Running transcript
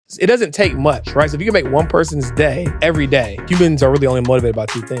it doesn't take much, right? So if you can make one person's day every day, humans are really only motivated by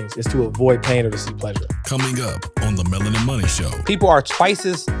two things. It's to avoid pain or to see pleasure. Coming up on the Melanin Money Show. People are twice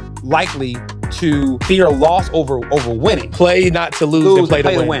as likely to fear loss over winning. Play not to lose than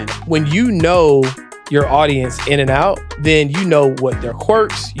play to win. When you know your audience in and out, then you know what their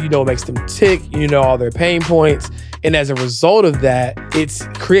quirks, you know what makes them tick, you know all their pain points. And as a result of that, it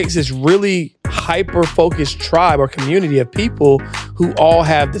creates this really hyper-focused tribe or community of people who all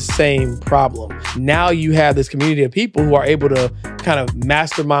have the same problem. Now you have this community of people who are able to kind of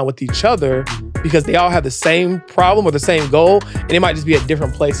mastermind with each other because they all have the same problem or the same goal, and it might just be at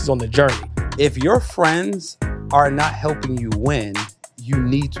different places on the journey. If your friends are not helping you win, you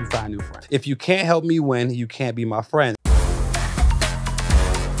need to find new friends. If you can't help me win, you can't be my friend.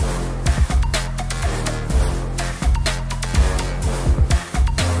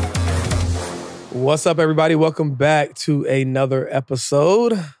 What's up, everybody? Welcome back to another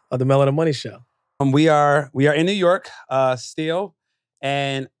episode of the Melanin Money Show. We are in New York still,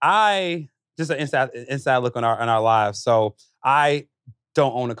 and I just an inside look on our lives. So I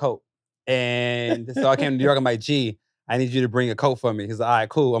don't own a coat, and so I came to New York. I'm like, gee, I need you to bring a coat for me. He's like, all right,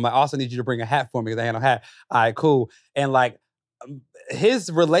 cool. I'm like, I also need you to bring a hat for me because I had no hat. All right, cool. And like,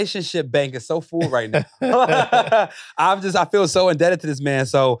 his relationship bank is so full right now. I feel so indebted to this man.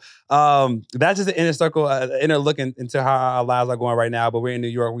 So that's just an inner circle, inner look into how our lives are going right now. But we're in New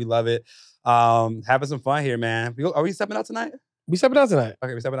York. We love it. Having some fun here, man. Are we stepping out tonight? We stepping out tonight.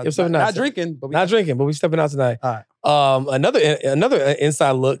 Okay, we stepping out tonight. Not drinking, but we stepping out tonight. All right. Another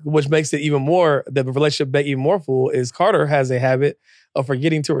inside look, which makes it even more, the relationship bank even more full, is Carter has a habit of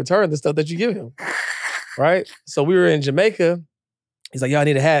forgetting to return the stuff that you give him. Right? So we were in Jamaica. He's like, yo, I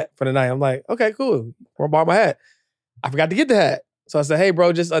need a hat for the night. I'm like, okay, cool. I'm gonna borrow my hat. I forgot to get the hat. So I said, hey,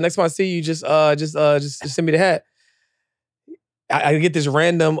 bro, just next time I see you, just send me the hat. I get this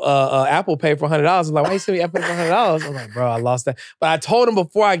random Apple Pay for $100. I'm like, why you send me Apple Pay for $100? I'm like, bro, I lost that. But I told him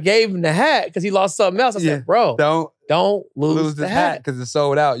before I gave him the hat because he lost something else. I said, bro, don't lose the hat because it's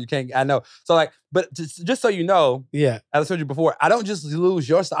sold out. You can't. I know. So like, but just so you know, as I told you before, I don't just lose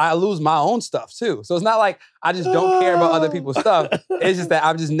your stuff. I lose my own stuff too. So it's not like I just don't care about other people's stuff. It's just that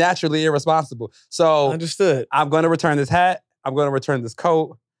I'm just naturally irresponsible. So understood. I'm going to return this hat. I'm going to return this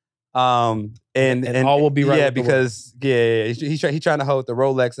coat. And all will be right. Yeah, because he's trying to hold the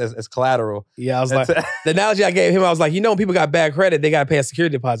Rolex as collateral. Yeah, I was like, the analogy I gave him, I was like, you know, when people got bad credit, they got to pay a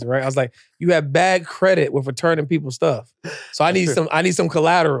security deposit, right? I was like, you have bad credit with returning people's stuff, so I need some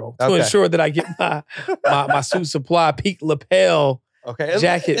collateral to ensure that I get my suit supply peak lapel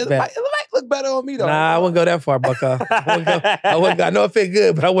jacket back. It might look better on me though. Nah, I wouldn't go that far, Bucka. I know it fit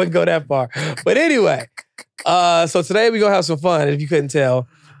good, but I wouldn't go that far. But anyway, so today we're gonna have some fun. If you couldn't tell.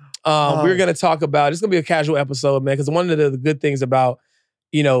 We're going to talk about, it's going to be a casual episode, man, because one of the good things about,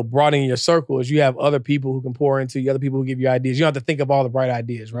 broadening your circle is you have other people who can pour into you, other people who give you ideas. You don't have to think of all the bright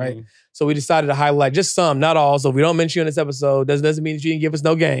ideas, right? Mm-hmm. So we decided to highlight just some, not all. So if we don't mention you in this episode, doesn't mean that you can give us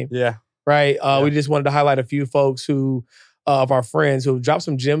no game. Yeah. Right? We just wanted to highlight a few folks who, of our friends who dropped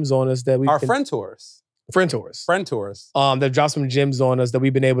some gems on us that we... Friend tours. That dropped some gems on us that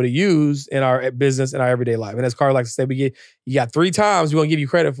we've been able to use in our business and our everyday life. And as Carl likes to say, you got 3 times we're going to give you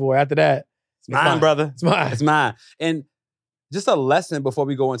credit for. After that, it's mine, brother. It's mine. And just a lesson before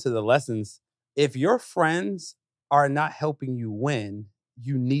we go into the lessons. If your friends are not helping you win,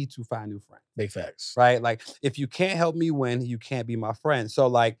 you need to find new friends. Big facts. Right? Like, if you can't help me win, you can't be my friend. So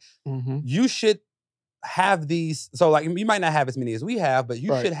like, you should have these. So like, you might not have as many as we have, but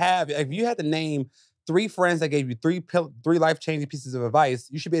you should have, if you had to name 3 friends that gave you 3 life-changing pieces of advice,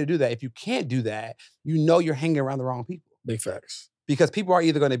 you should be able to do that. If you can't do that, you know you're hanging around the wrong people. Big facts. Because people are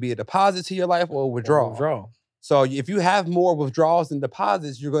either going to be a deposit to your life or a withdrawal. So if you have more withdrawals than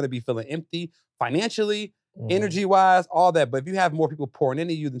deposits, you're going to be feeling empty financially, energy-wise, all that. But if you have more people pouring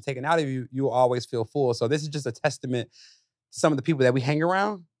into you than taking out of you, you'll always feel full. So this is just a testament to some of the people that we hang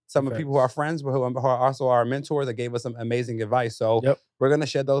around. Some of the people who are friends, but who are also our mentors that gave us some amazing advice. So we're going to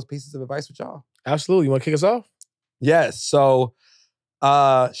share those pieces of advice with y'all. Absolutely. You want to kick us off? Yes. So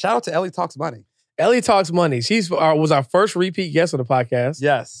shout out to Ellie Talks Money. Ellie Talks Money. She was our first repeat guest on the podcast.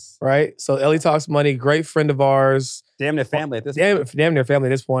 Yes. Right? So Ellie Talks Money, great friend of ours. Damn near family at this point. Damn near family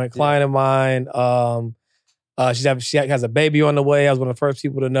at this point. Client of mine. She has a baby on the way. I was one of the first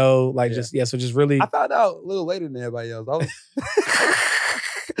people to know. So just really. I found out a little later than everybody else.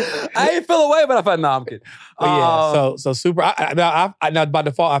 I ain't feel away, but I found, no, I'm kidding. So super. Now by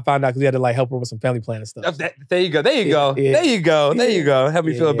default, I found out because we had to help her with some family planning stuff. There you go. Help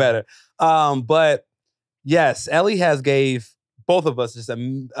me feel better. But yes, Ellie has gave both of us, just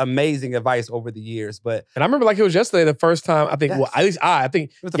amazing advice over the years. But And I remember like it was yesterday, the first time, I think, Yes. well, at least I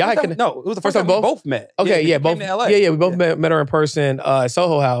think, it was the y'all first had time, no, it was the first time we both met. okay, yeah, you came both, to LA. yeah, we both met her in person at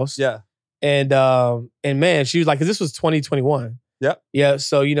Soho House. Yeah. And man, she was like, because this was 2021. Yep. Yeah.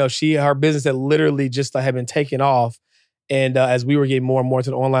 So, her business had literally just had been taken off. And as we were getting more and more to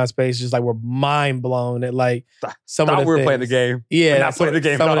the online space, just like we're mind blown at like some of the we were things. playing the game. Yeah. Not playing the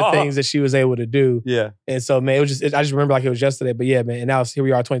game Some at of the all. things that she was able to do. Yeah. And so, man, I just remember like it was yesterday. But yeah, man. And now here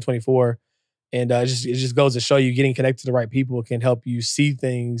we are, 2024. And it just goes to show you getting connected to the right people can help you see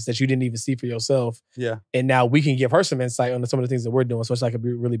things that you didn't even see for yourself. Yeah. And now we can give her some insight on some of the things that we're doing. So it's like a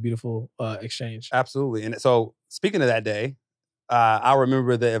really beautiful exchange. Absolutely. And so speaking of that day, I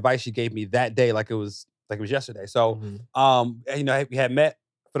remember the advice she gave me that day like it was yesterday. So we had met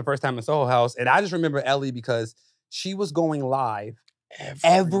for the first time in Soho House. And I just remember Ellie because she was going live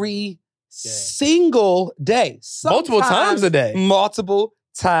every single day. Multiple times a day. Multiple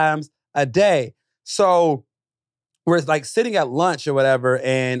times a day. So we're like sitting at lunch or whatever,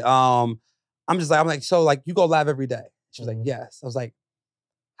 and I'm like, so like you go live every day? She was like, yes. I was like,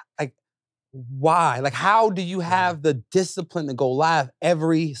 why? Like, how do you have the discipline to go live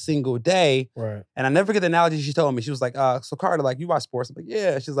every single day? Right. And I never forget the analogy she told me. She was like, so Carter, like you watch sports? I'm like,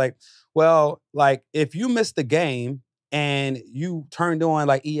 yeah. She's like, well, like if you missed the game and you turned on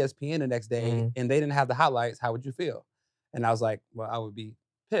like ESPN the next day and they didn't have the highlights, how would you feel? And I was like, well, I would be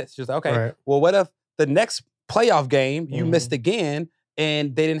pissed. She was like, okay, well, what if the next playoff game you missed again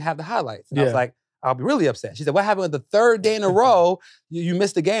and they didn't have the highlights? And I was like, I'll be really upset. She said, what happened with the third day in a row? You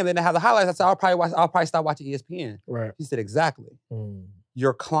missed the game, they didn't have the highlights. I said, I'll probably stop watching ESPN. Right. She said, exactly.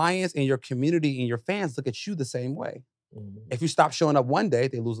 Your clients and your community and your fans look at you the same way. If you stop showing up one day,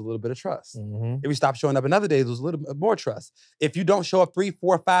 they lose a little bit of trust. If you stop showing up another day, they lose a little bit more trust. If you don't show up 3,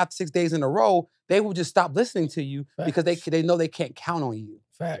 4, 5, 6 days in a row, they will just stop listening to you because they know they can't count on you.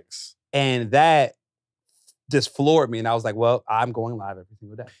 Facts. And that just floored me. And I was like, well, I'm going live every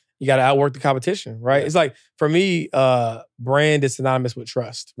single day. You got to outwork the competition, right? Yeah. It's like, for me, brand is synonymous with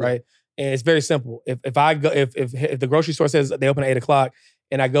trust, right? And it's very simple. If the grocery store says they open at 8 o'clock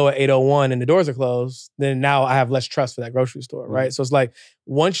and I go at 8:01 and the doors are closed, then now I have less trust for that grocery store, right? So it's like,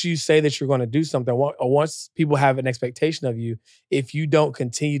 once you say that you're going to do something, or once people have an expectation of you, if you don't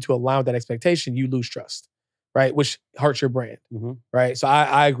continue to align with that expectation, you lose trust, right? Which hurts your brand, right? So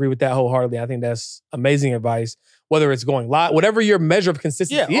I agree with that wholeheartedly. I think that's amazing advice. Whether it's going live, whatever your measure of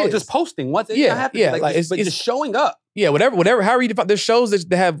consistency is. Just posting once. Just showing up. Yeah, whatever. However you define. There's shows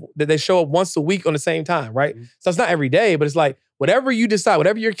that they show up once a week on the same time, right? So it's not every day, but it's like whatever you decide,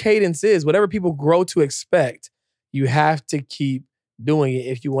 whatever your cadence is, whatever people grow to expect, you have to keep doing it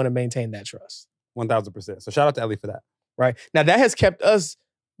if you want to maintain that trust. 1000%. So shout out to Ellie for that. Right. Now that has kept us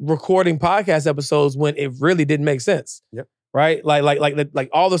recording podcast episodes when it really didn't make sense. Yep. Right? Like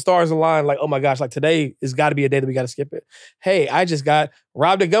all the stars align, like, oh my gosh, like today has got to be a day that we got to skip it. Hey, I just got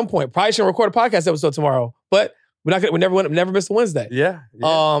robbed at gunpoint. Probably shouldn't record a podcast episode tomorrow, but we never miss a Wednesday. Yeah.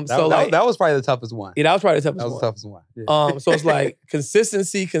 That was probably the toughest one. Yeah, that was probably the toughest one. That was the toughest one. Yeah. So it's like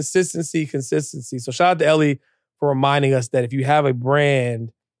consistency. So shout out to Ellie for reminding us that if you have a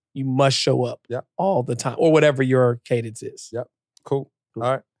brand, you must show up all the time, or whatever your cadence is. Yep. Cool. All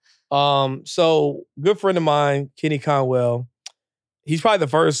right. So good friend of mine, Kenny Conwell, he's probably the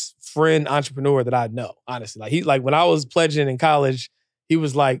first friend entrepreneur that I know, honestly. Like when I was pledging in college, he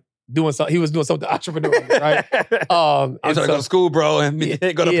was like doing something entrepreneurial, right? I'm trying to go to school, bro, and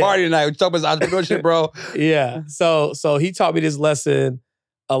go to party tonight. We talk about entrepreneurship, bro. Yeah. So he taught me this lesson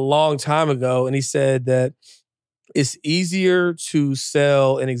a long time ago, and he said that it's easier to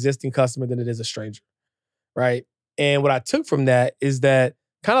sell an existing customer than it is a stranger, right? And what I took from that is that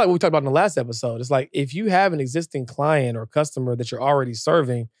kind of like what we talked about in the last episode. It's like, if you have an existing client or customer that you're already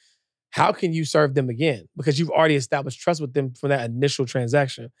serving, how can you serve them again? Because you've already established trust with them from that initial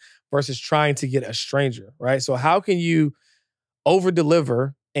transaction versus trying to get a stranger, right? So how can you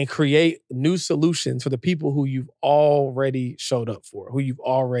over-deliver and create new solutions for the people who you've already showed up for, who you've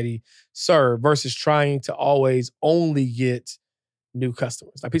already served, versus trying to always only get new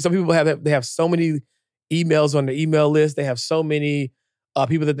customers? Like some people have so many emails on their email list. They have so many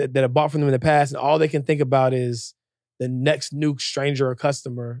people that have bought from them in the past, and all they can think about is the next new stranger or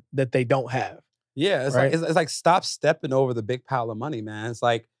customer that they don't have. Yeah, it's right? like stop stepping over the big pile of money, man. It's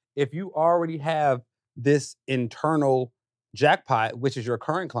like if you already have this internal jackpot, which is your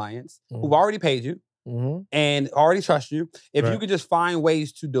current clients who've already paid you and already trust you, if you could just find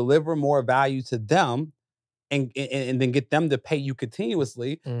ways to deliver more value to them and then get them to pay you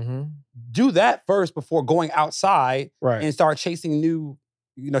continuously, do that first before going outside and start chasing new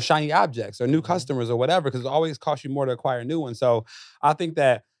shiny objects or new customers or whatever, because it always costs you more to acquire new ones. So I think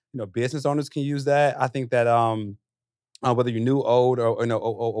that, business owners can use that. I think that whether you're new, old,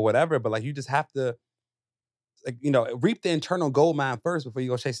 or whatever, but like you just have to, reap the internal gold mine first before you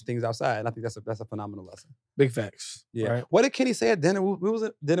go chasing things outside. And I think that's a phenomenal lesson. Big facts. Yeah. Right? What did Kenny say at dinner? We was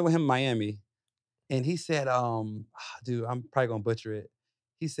at dinner with him in Miami, and he said, dude, I'm probably gonna butcher it.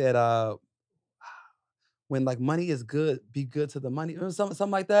 He said, when like money is good, be good to the money, or something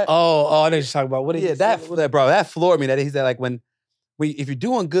like that. Oh, I know what you're talking about. What? Yeah, that floored me. That he said like if you're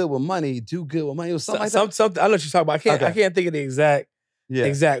doing good with money, do good with money. It was something like that. Something I know what you're talking about. I can't think of the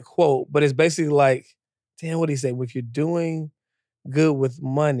exact quote, but it's basically like, damn, what he say? If you're doing good with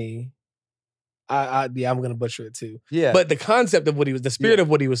money, I'm gonna butcher it too. Yeah. But the concept of the spirit of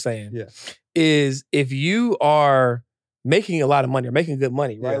what he was saying, is if you are making a lot of money or making good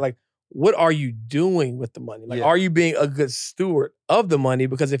money, right? Like, what are you doing with the money? Like, are you being a good steward of the money?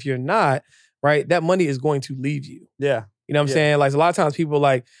 Because if you're not, right, that money is going to leave you. Yeah. You know what I'm saying? Like, a lot of times people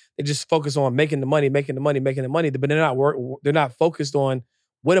they just focus on making the money, but they're not focused on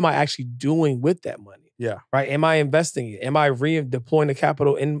what am I actually doing with that money? Yeah. Right? Am I investing it? Am I deploying the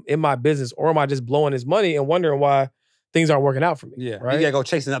capital in my business, or am I just blowing this money and wondering why things aren't working out for me? Yeah. Right? You gotta go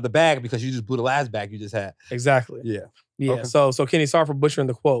chasing out the bag because you just blew the last bag you just had. Exactly. Yeah. Yeah. Okay. So Kenny, sorry for butchering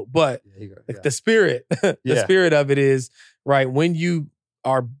the quote, but the spirit, the spirit of it is, right, when you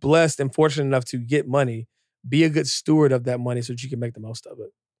are blessed and fortunate enough to get money, be a good steward of that money so that you can make the most of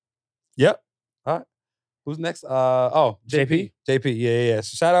it. Yep. All right. Who's next? JP. JP. Yeah.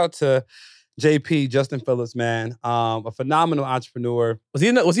 So shout out to JP, Justin Phillips, man. A phenomenal entrepreneur. Was he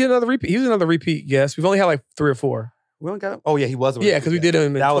another repeat? He was another repeat guest. We've only had like 3 or 4. We only got him? Oh, yeah, he was. Yeah, because we did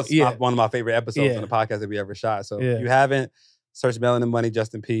him. That was one of my favorite episodes on the podcast that we ever shot. So if you haven't, search Melanin Money,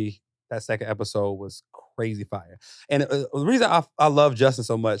 Justin P. That second episode was crazy fire. And the reason I love Justin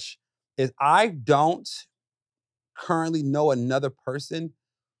so much is I don't currently know another person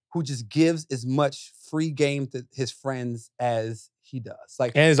who just gives as much free game to his friends as he does.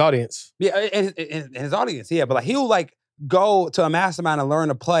 Like, and his audience. Yeah, and his audience, yeah. But like he'll like go to a mastermind and learn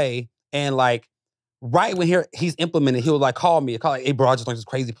to play, and like right when he's implemented, he'll like call me, hey bro, I just learned this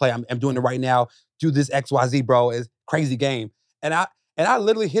crazy play. I'm doing it right now. Do this XYZ, bro. It's crazy game. And I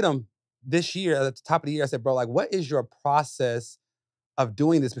literally hit him this year at the top of the year. I said, bro, like, what is your process of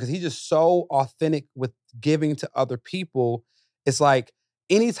doing this? Because he's just so authentic with giving to other people. It's like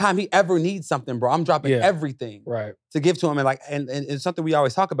anytime he ever needs something, bro, I'm dropping everything to give to him. And like, and it's something we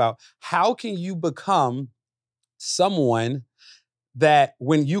always talk about. How can you become someone that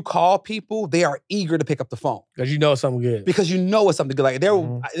when you call people, they are eager to pick up the phone? Because you know it's something good. Because you know it's something good. Like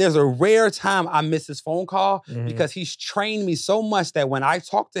there's a rare time I miss his phone call because he's trained me so much that when I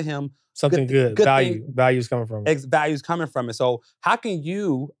talk to him, something good value's coming from it. Value's coming from it. So how can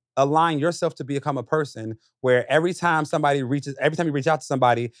you align yourself to become a person where every time you reach out to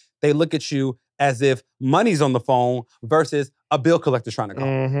somebody, they look at you as if money's on the phone versus a bill collector trying to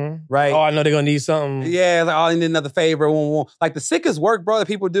call, right? Oh, I know they're gonna need something. Yeah, like, oh, I need another favor. Like the sickest work, bro, that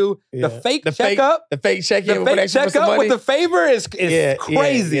people do. The fake checkup. The fake check-in. The fake checkup with the favor is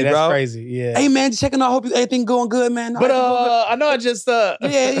crazy, yeah, bro. That's crazy, yeah. Hey, man, just checking out. I hope everything going good, man. But I know I just... Yeah.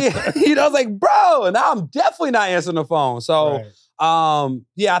 I was like, bro, and now I'm definitely not answering the phone. So, I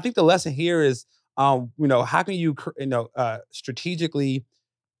think the lesson here is, how can you, strategically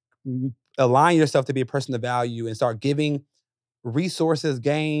align yourself to be a person of value and start giving resources,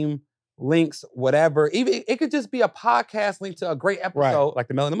 game, links, whatever. Even it could just be a podcast link to a great episode, like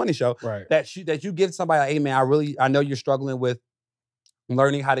the Melanin Money Show, that you give somebody like, hey man, I know you're struggling with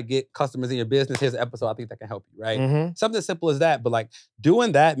learning how to get customers in your business. Here's an episode I think that can help you, right? Something as simple as that. But like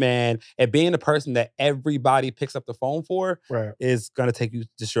doing that, man, and being the person that everybody picks up the phone for is gonna take you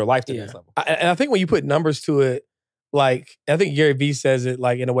just your life to the next level. And I think when you put numbers to it, like, I think Gary Vee says it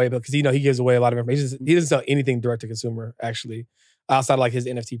like in a way, because he gives away a lot of information. He doesn't sell anything direct to consumer, actually, outside of like his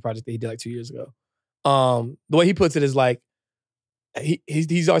NFT project that he did like 2 years ago. The way he puts it is like,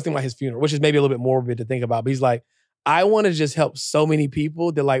 he's always thinking about his funeral, which is maybe a little bit morbid to think about. But he's like, I want to just help so many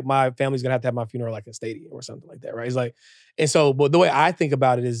people that like my family's gonna have to have my funeral like a stadium or something like that, right? He's like, and so, but the way I think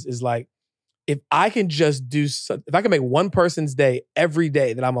about it is like, if I can just if I can make one person's day every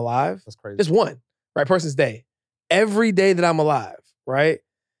day that I'm alive, that's crazy. Just one, right? Person's day. Every day that I'm alive, right?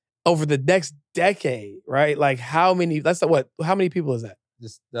 Over the next decade, right? Like how many people is that?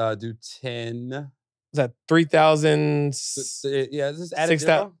 Just do 10. Is that 3,000? Yeah, just add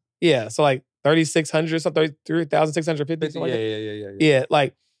 6,000. Yeah, so like 3,600 something, 3,650. Yeah,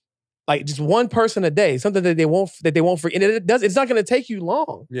 like just one person a day, something that they won't forget. And it's not gonna take you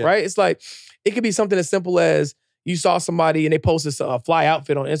long, right? It's like, it could be something as simple as, you saw somebody and they posted a fly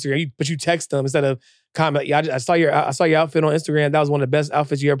outfit on Instagram, but you text them instead of comment. Yeah, I saw your outfit on Instagram. That was one of the best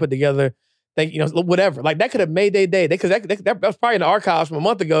outfits you ever put together. Thank you, whatever. Like that could have made their day. Because that was probably in the archives from a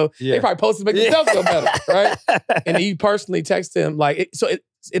month ago. Yeah. They probably posted to make themselves feel better, right? And then you personally text them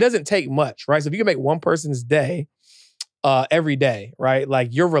it doesn't take much, right? So if you can make one person's day every day, right?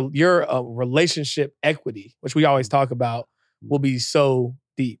 Like your relationship equity, which we always talk about, will be so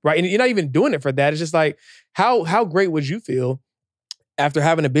deep, right? And you're not even doing it for that. It's just like how great would you feel after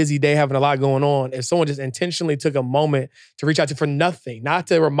having a busy day, having a lot going on, if someone just intentionally took a moment to reach out to you for nothing, not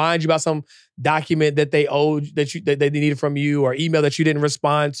to remind you about some document that they owed, that they needed from you, or email that you didn't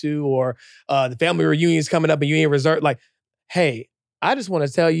respond to, or the family reunion is coming up and you ain't reserved. Like, hey, I just want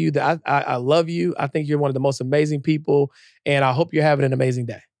to tell you that I love you. I think you're one of the most amazing people, and I hope you're having an amazing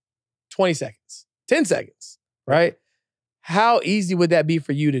day. 20 seconds, 10 seconds, right? How easy would that be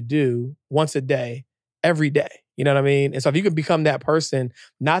for you to do once a day, every day? You know what I mean? And so if you can become that person,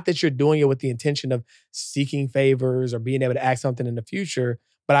 not that you're doing it with the intention of seeking favors or being able to ask something in the future,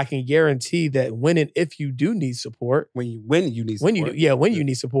 but I can guarantee that when and if you do need support, when you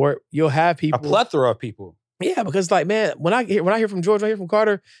need support, you'll have people, a plethora of people. Yeah, because like, man, when I hear from George, when I hear from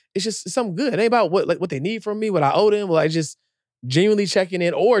Carter, it's just something good. It ain't about what they need from me, what I owe them, like just genuinely checking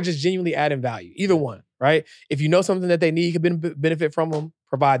in or just genuinely adding value. Either one, right? If you know something that they need, you can benefit from them,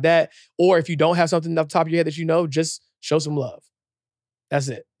 provide that. Or if you don't have something off the top of your head that you know, just show some love. That's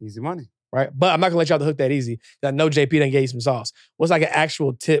it. Easy money. Right? But I'm not gonna let y'all hook that easy. I know JP done gave you some sauce. What's like an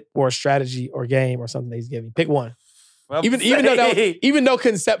actual tip or a strategy or game or something that he's giving? Pick one. Well, even though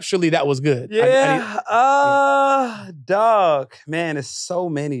conceptually that was good. Yeah. Dog. Man, it's so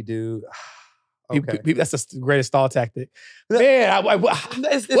many, dude. Okay. That's the greatest stall tactic. Man,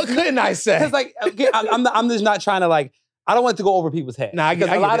 what couldn't I say? Because like, I'm just not trying to like, I don't want to go over people's heads. Nah,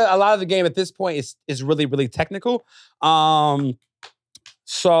 a lot of the game at this point is really, really technical.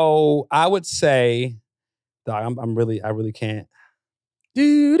 So I would say, dog, I really can't.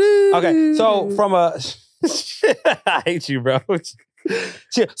 Okay, so from a I hate you, bro.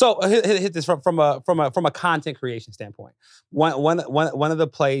 So hit this from a content creation standpoint. One of the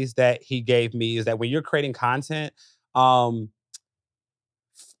plays that he gave me is that when you're creating content,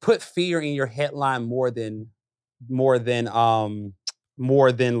 put fear in your headline more than like,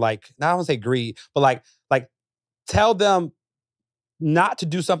 I don't want to say greed, but like tell them not to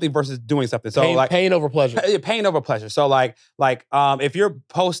do something versus doing something. So pain over pleasure. Pain over pleasure. So like if you're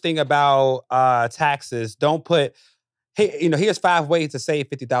posting about taxes, don't put, hey, here's 5 ways to save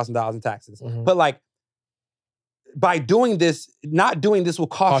 $50,000 in taxes. Mm-hmm. But like, by doing this, not doing this will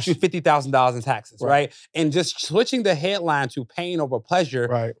cost you $50,000 in taxes, right? And just switching the headline to pain over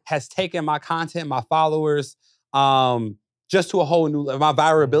pleasure has taken my content, my followers, just to a whole new level, my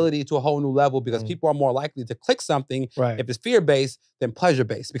virality to a whole new level, because people are more likely to click something if it's fear-based than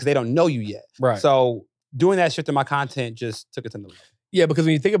pleasure-based, because they don't know you yet. Right. So doing that shift in my content just took it to the level. Yeah, because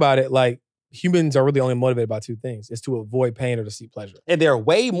when you think about it, like, humans are really only motivated by 2 things. It's to avoid pain or to seek pleasure. And they're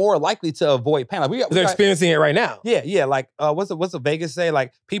way more likely to avoid pain. Like they're experiencing it right now. Yeah. Like, what's the Vegas say?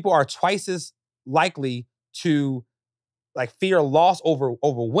 Like, people are twice as likely to like fear loss over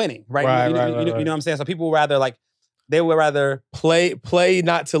winning, right? You know what I'm saying? So people would rather like, they would rather play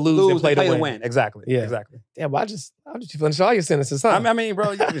not to lose than play to win. Exactly. Yeah. Exactly. Yeah, but I'll just finish all your sentences, huh? I mean,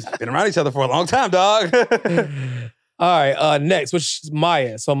 bro, you've been around each other for a long time, dog. All right, next, which is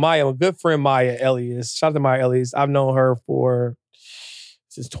Maya. So Maya, a good friend, Maya Elias. Shout out to Maya Elias. I've known her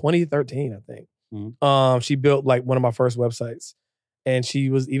since 2013, I think. Mm-hmm. She built like one of my first websites. And she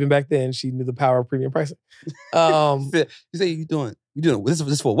was, even back then, she knew the power of premium pricing. You say you're doing this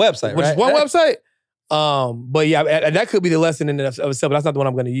is for a website, which right? Is one website. But yeah, that could be the lesson in of itself, but that's not the one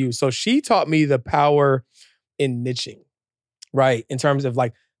I'm going to use. So she taught me the power in niching, right? In terms of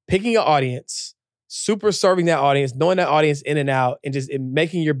like picking an audience, super serving that audience, knowing that audience in and out, and just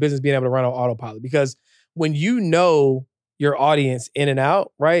making your business being able to run on autopilot. Because when you know your audience in and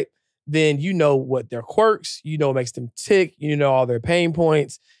out, right, then you know what their quirks, you know what makes them tick, you know all their pain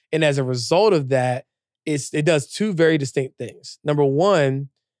points. And as a result of that, it does 2 very distinct things. Number one,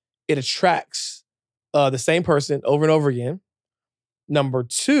 it attracts the same person over and over again. Number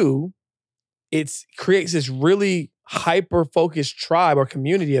 2, it creates this really hyper-focused tribe or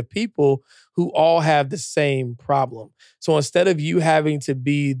community of people who all have the same problem. So instead of you having to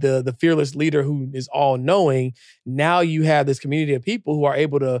be the fearless leader who is all-knowing, now you have this community of people who are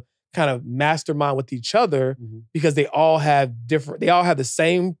able to kind of mastermind with each other because they all have the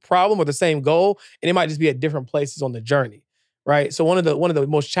same problem or the same goal, and they might just be at different places on the journey, right? So one of the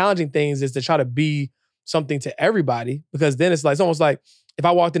most challenging things is to try to be something to everybody, because then it's almost like if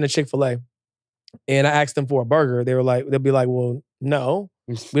I walked into Chick-fil-A and I asked them for a burger, they'll be like, well, no,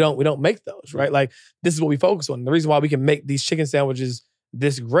 we don't make those, right? Like, this is what we focus on. The reason why we can make these chicken sandwiches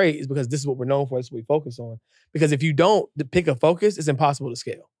this great is because this is what we're known for. This is what we focus on. Because if you don't pick a focus, it's impossible to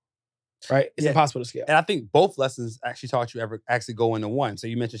scale. Right? It's impossible to scale. And I think both lessons actually taught you actually go into one. So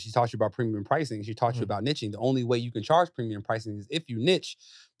you mentioned she taught you about premium pricing. She taught you about niching. The only way you can charge premium pricing is if you niche,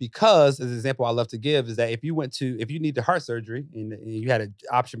 because as an example I love to give is that if you need the heart surgery and you had an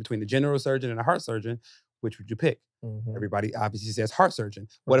option between the general surgeon and a heart surgeon, which would you pick? Everybody obviously says heart surgeon.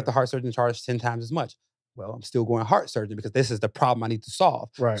 What if the heart surgeon charged 10 times as much? Well, I'm still going heart surgeon because this is the problem I need to solve.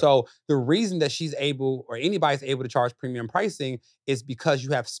 Right. So the reason that she's able or anybody's able to charge premium pricing is because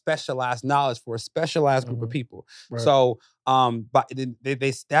you have specialized knowledge for a specialized group of people. Right. So, but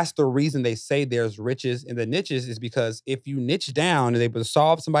that's the reason they say there's riches in the niches is because if you niche down and able to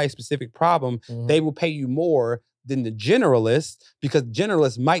solve somebody's specific problem, they will pay you more than the generalist because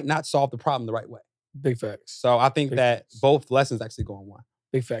generalists might not solve the problem the right way. Big facts. So I think both lessons actually go in one.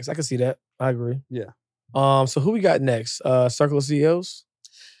 Big facts. I can see that. I agree. Yeah. So who we got next? Circle of CEOs?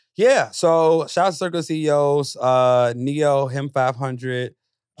 Yeah. So shout out to Circle of CEOs, Neo, him 500,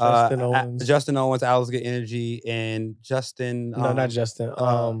 Justin Owens, Alex Get Energy, and Justin. No, not Justin.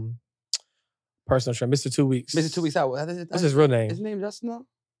 Personal trainer, Mr. 2 Weeks. Mr. 2 Weeks out. What's his real name? His name Justin though?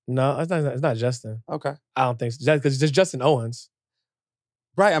 No, it's not Justin. Okay. I don't think so. Because it's just Justin Owens.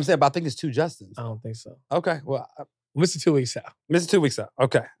 Right. I'm saying, but I think it's two Justins. I don't think so. Okay. Well, Mr. 2 Weeks out. Mr. 2 Weeks out.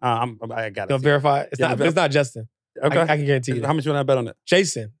 Okay. I got it. Gonna verify. It's not Justin. Okay. I can guarantee you that. How much you want to bet on it?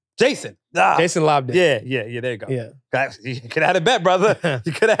 Jason. Jason lobbed it. Yeah. There you go. Yeah. You could have had a bet, brother.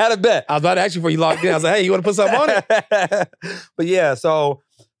 You could have had a bet. I was about to ask you before you logged in. I was like, hey, you want to put something on it? But yeah, so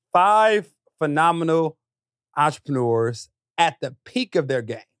 5 phenomenal entrepreneurs at the peak of their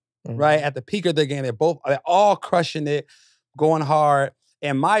game, right? At the peak of their game. They're all crushing it, going hard.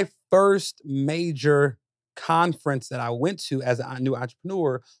 And my first major conference that I went to as a new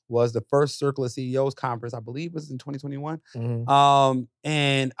entrepreneur was the first Circle of CEOs conference, I believe was in 2021.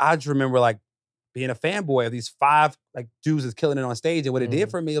 And I just remember like being a fanboy of these 5 like dudes that's killing it on stage. And what it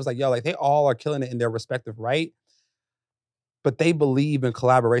did for me, it was like, yo, like they all are killing it in their respective right, but they believe in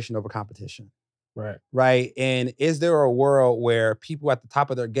collaboration over competition. Right. Right. And is there a world where people at the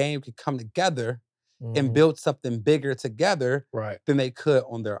top of their game could come together and build something bigger together than they could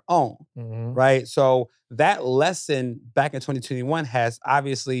on their own, right? So that lesson back in 2021 has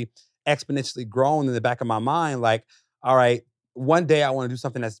obviously exponentially grown in the back of my mind. Like, all right, one day I want to do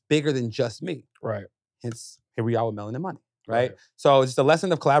something that's bigger than just me. Right. Hence, here we are with Melanin Money, right? So just the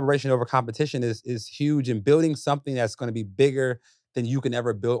lesson of collaboration over competition is huge, and building something that's going to be bigger than you can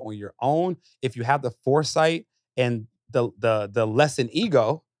ever build on your own. If you have the foresight and the lesson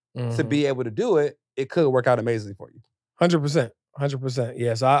ego to be able to do it, it could work out amazingly for you. 100%.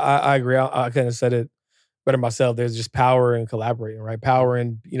 Yeah, so I agree. I couldn't have said it better myself. There's just power in collaborating, right? Power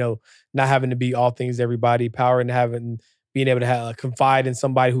in, not having to be all things to everybody. Power in being able to confide in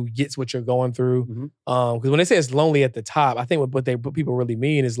somebody who gets what you're going through. Because when they say it's lonely at the top, I think what people really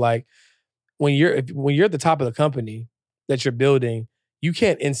mean is like when you're at the top of the company that you're building, you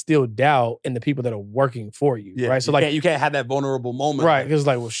can't instill doubt in the people that are working for you, right? So you can't have that vulnerable moment, right? Because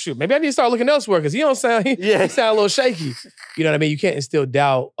like, well, shoot, maybe I need to start looking elsewhere because he sound a little shaky. You know what I mean? You can't instill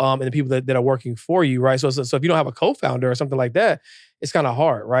doubt in the people that are working for you, right? So if you don't have a co-founder or something like that, it's kind of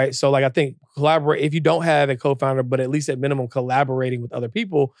hard, right? So like I think collaborate if you don't have a co-founder, but at least at minimum collaborating with other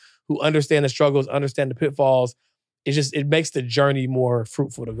people who understand the struggles, understand the pitfalls, it makes the journey more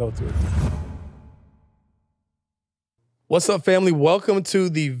fruitful to go through. What's up, family? Welcome to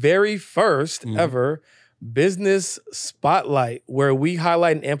the very first ever Business Spotlight, where we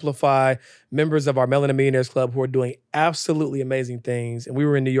highlight and amplify members of our Melanin Millionaires Club who are doing absolutely amazing things. And we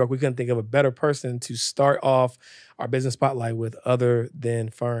were in New York. We couldn't think of a better person to start off our Business Spotlight with other than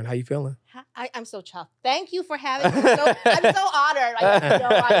Fern. How you feeling? I'm so chuffed. Thank you for having me. I'm so honored. I have no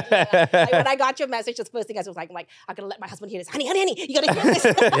idea. Like, when I got your message, the first thing I was like, I'm going to let my husband hear this. Honey, you got to hear this.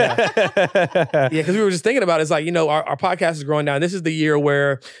 Yeah, because we were just thinking about it. It's like, our podcast is growing down. This is the year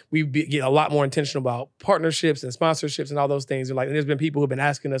where we get a lot more intentional about partnerships and sponsorships and all those things. And there's been people who've been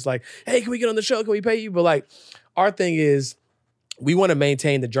asking us like, hey, can we get on the show? Can we pay you? But like, our thing is, we want to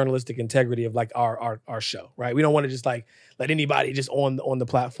maintain the journalistic integrity of like our show, right? We don't want to just like let anybody just on the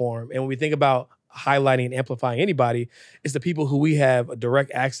platform. And when we think about highlighting and amplifying anybody, it's the people who we have a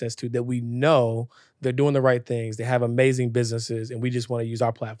direct access to that we know they're doing the right things. They have amazing businesses, and we just want to use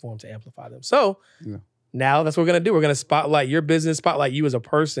our platform to amplify them. So now that's what we're going to do. We're going to spotlight your business, spotlight you as a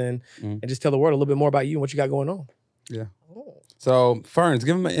person, and just tell the world a little bit more about you and what you got going on. Yeah. So Ferns,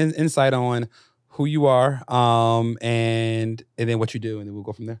 give them an insight on who you are, and then what you do, and then we'll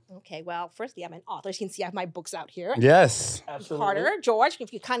go from there. Okay, well, firstly, I'm an author. As you can see, I have my books out here. Yes. Carter, George,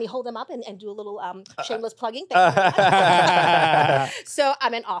 if you kindly hold them up and do a little shameless plugging. Thank you. So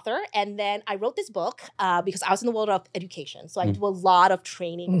I'm an author, and then I wrote this book because I was in the world of education. So I do a lot of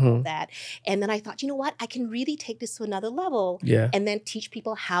training and all that. And then I thought, you know what? I can really take this to another level and then teach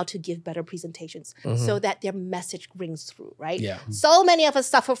people how to give better presentations so that their message rings through, right? Yeah. So many of us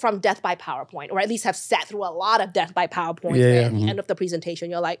suffer from death by PowerPoint, or at least have sat through a lot of death by PowerPoint. Where at the end of the presentation,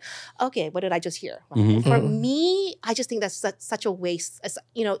 you're like, okay, what did I just hear? Right? And for me, I just think that's such a waste.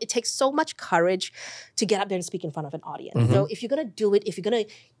 You know, it takes so much courage to get up there and speak in front of an audience. So if you're going to do it, if you're going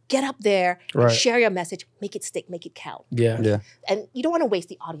to get up there and share your message, make it stick, make it count. Yeah. And you don't want to waste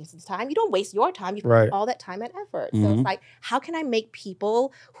the audience's time. You don't waste your time. You put all that time and effort. So it's like, how can I make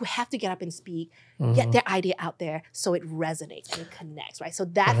people who have to get up and speak get their idea out there so it resonates and connects, right? So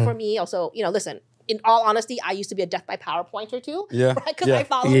that for me also, you know, listen, in all honesty, I used to be a death by PowerPoint or two, right? Because I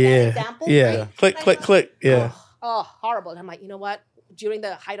followed that example. Yeah. Right? Click. Yeah. Oh, horrible. And I'm like, you know what? During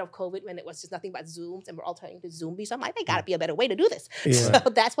the height of COVID, when it was just nothing but Zooms and we're all turning to Zoomies, I'm like, there gotta be a better way to do this. So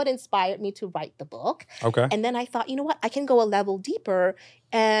that's what inspired me to write the book. Okay. And then I thought, you know what? I can go a level deeper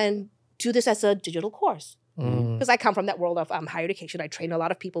and do this as a digital course. Because I come from that world of higher education. I train a lot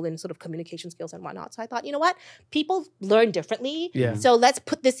of people in sort of communication skills and whatnot. So I thought, you know what? People learn differently. Yeah. So let's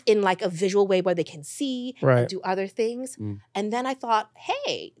put this in like a visual way where they can see and do other things. And then I thought,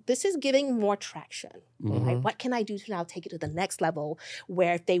 hey, this is giving more traction. Right? What can I do to now take it to the next level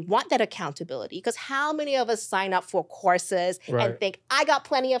where if they want that accountability? Because how many of us sign up for courses and think, I got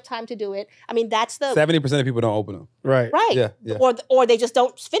plenty of time to do it? I mean, that's the 70% of people don't open them. Right. Yeah. Or they just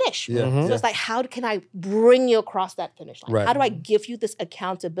don't finish. Yeah. So it's like, how can I bring you across that finish line? Right. How do I give you this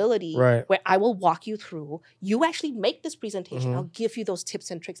accountability where I will walk you through, you actually make this presentation, I'll give you those tips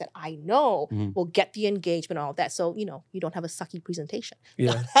and tricks that I know will get the engagement and all that. So, you know, you don't have a sucky presentation.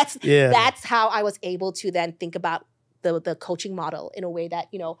 Yeah. That's how I was able to then think about the coaching model in a way that,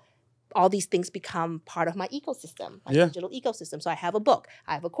 you know, all these things become part of my ecosystem, my digital ecosystem. So I have a book,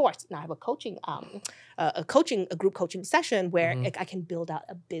 I have a course, now I have a coaching, a group coaching session where I can build out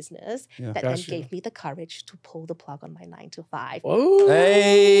a business that then gave me the courage to pull the plug on my 9-to-5. Whoa.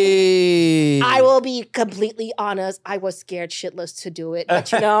 Hey. I will be completely honest, I was scared shitless to do it.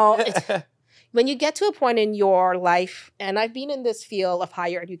 But you know, when you get to a point in your life, and I've been in this field of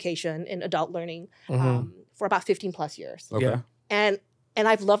higher education and adult learning for about 15 plus years. Okay. And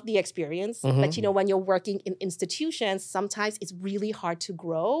I've loved the experience. But you know, when you're working in institutions, sometimes it's really hard to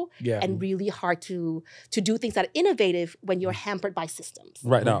grow and really hard to do things that are innovative when you're hampered by systems.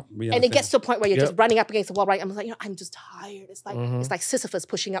 Right now. And it gets to a point where you're just running up against the wall, right? I'm like, you know, I'm just tired. It's like it's like Sisyphus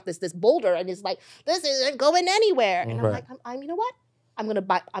pushing up this boulder, and it's like, this isn't going anywhere. And I'm like, I'm you know what? I'm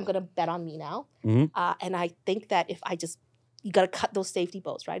gonna bet on me now. And I think that if I just, you gotta cut those safety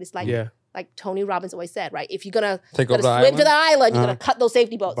boats, right? It's like like Tony Robbins always said, right? If you're gonna swim to the island, you're gonna cut those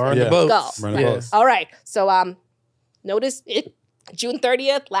safety boats. Burn the boats. Go. Burn the boats. All right. So notice it, June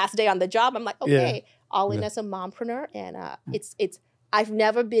 30th, last day on the job. I'm like, okay, all in as a mompreneur, and it's I've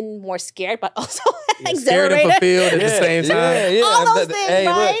never been more scared, but also scared and exhilarated. fulfilled at the same time. All those things,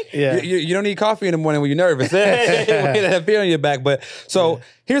 right? Look, you don't need coffee in the morning when you're nervous. That feeling in your back. But so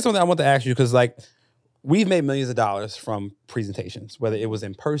here's something I want to ask you, because like, we've made millions of dollars from presentations, whether it was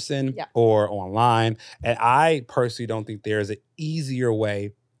in person or online. And I personally don't think there's an easier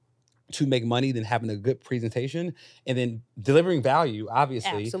way to make money than having a good presentation and then delivering value,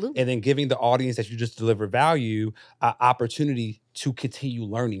 obviously. Absolutely. And then giving the audience that you just deliver value opportunity to continue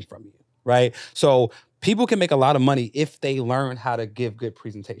learning from you, right? So people can make a lot of money if they learn how to give good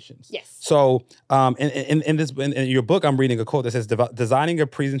presentations. Yes. So in your book, I'm reading a quote that says, designing a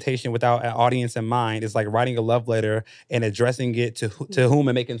presentation without an audience in mind is like writing a love letter and addressing it to whom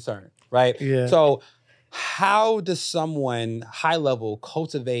it may concern, right? Yeah. So how does someone high level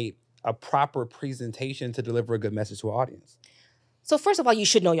cultivate a proper presentation to deliver a good message to an audience? So first of all, you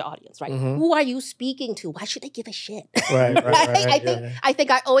should know your audience, right? Who are you speaking to? Why should they give a shit? Right. I think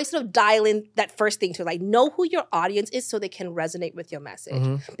I always sort of dial in that first thing to like know who your audience is so they can resonate with your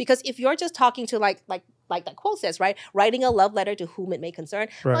message. Because if you're just talking to like that quote says, right? Writing a love letter to whom it may concern.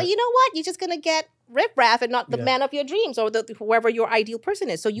 Well, you know what? You're just gonna get riffraff and not the man of your dreams or whoever your ideal person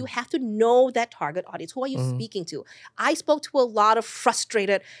is. So you have to know that target audience. Who are you speaking to? I spoke to a lot of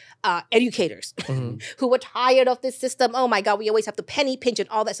frustrated educators who were tired of this system. Oh my God, we always have to penny pinch and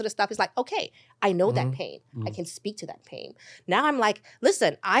all that sort of stuff. It's like, okay, I know that pain. I can speak to that pain. Now I'm like,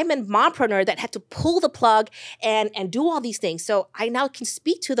 listen, I'm a mompreneur that had to pull the plug and do all these things. So I now can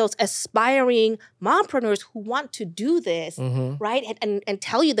speak to those aspiring mompreneurs entrepreneurs who want to do this, right? And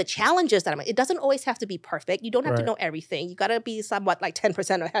tell you the challenges that it doesn't always have to be perfect. You don't have to know everything. You got to be somewhat like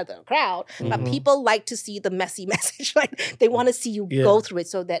 10% ahead of the crowd. But people like to see the messy message. Like they want to see you go through it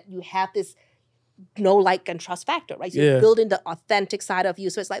so that you have this know, like, and trust factor, right? So you're building the authentic side of you.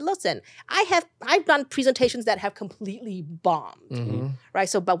 So it's like, listen, I've done presentations that have completely bombed, right?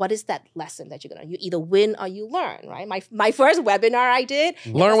 So, but what is that lesson that you're you either win or you learn, right? My first webinar I did,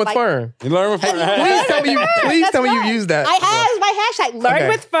 learn with Fern. You learn with Fern. Please tell me you use that. I have my hashtag. Learn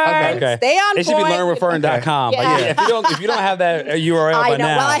with Fern. Stay on it should be learnwithfern.com. Yeah. But if you don't have that URL, I know.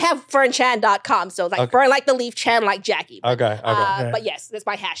 now. Well, I have fernchan.com. So like Fern like the leaf, Chan like Jackie. But, but yes, that's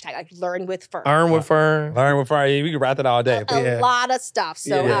my hashtag. Like learn with Fern. Learn with Fern. Learn with Fern. We can write that all day. A lot of stuff.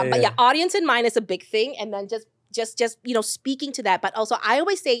 So, but audience in mind is a big thing, and then just speaking to that. But also, I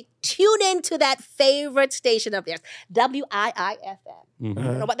always say tune into that favorite station of theirs, WIIFM. You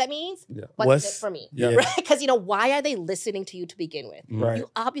know what that means? Yeah. What's it for me? Right? Because why are they listening to you to begin with? Right. You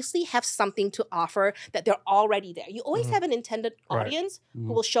obviously have something to offer that they're already there. You always have an intended audience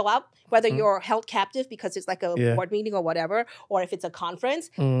who will show up, whether you're held captive because it's like a board meeting or whatever, or if it's a conference.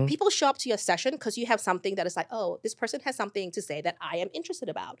 People show up to your session because you have something that is like, oh, this person has something to say that I am interested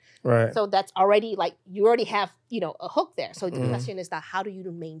about. Right. So that's already like, you already have, a hook there. So the question is that how do you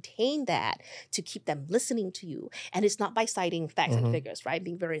maintain that to keep them listening to you? And it's not by citing facts and figures, right?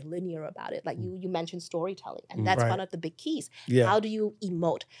 Being very linear about it. Like you mentioned storytelling, and that's one of the big keys. Yeah. How do you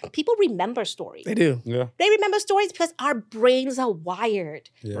emote? People remember stories. They do. Yeah. They remember stories because our brains are wired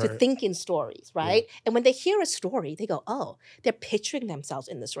to think in stories, right? And when they hear a story, they go, oh, they're picturing themselves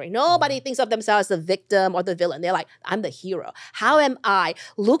in the story. Nobody thinks of themselves as the victim or the villain. They're like, I'm the hero. How am I,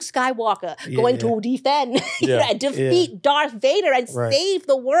 Luke Skywalker, going to defend and defeat Darth Vader and save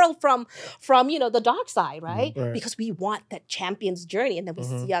the world from the dark side, right? Because we want that champion's journey, and then we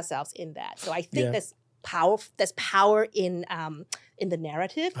see ourselves in that. So I think there's power in the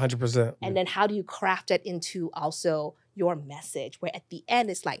narrative. 100%. And then how do you craft it into also your message, where at the end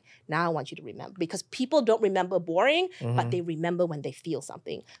it's like, now I want you to remember, because people don't remember boring, but they remember when they feel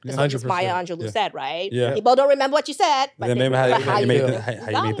something. That's what Maya Angelou said, right? Yeah. People don't remember what you said, but they remember how you made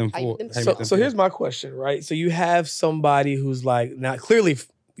them feel. So here's my question, right? So you have somebody who's like, now clearly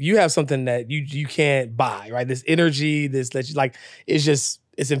you have something that you can't buy, right? This energy,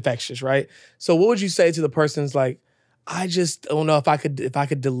 it's infectious, right? So what would you say to the person's like, I just don't know if I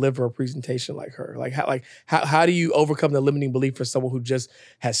could deliver a presentation like her. How do you overcome the limiting belief for someone who just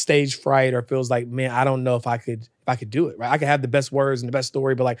has stage fright or feels like, man, I don't know if I could do it, right? I could have the best words and the best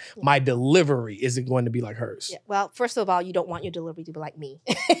story, but my delivery isn't going to be like hers. Yeah. Well, first of all, you don't want your delivery to be like me,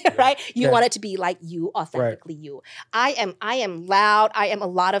 right? You want it to be like you, authentically you. I am loud. I am a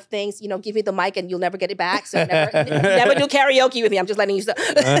lot of things. Give me the mic and you'll never get it back. So never do karaoke with me. I'm just letting you know.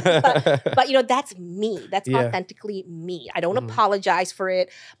 but that's me. That's authentically me. I don't apologize for it,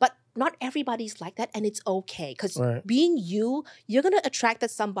 but not everybody's like that, and it's okay. Because being you're going to attract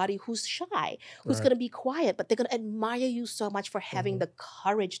somebody who's shy, who's going to be quiet, but they're going to admire you so much for having the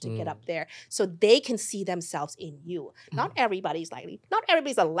courage to get up there so they can see themselves in you. Not everybody's like me. Not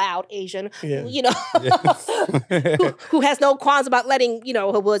everybody's a loud Asian, who has no qualms about letting,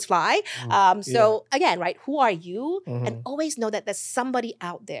 her words fly. So again, right, who are you? And always know that there's somebody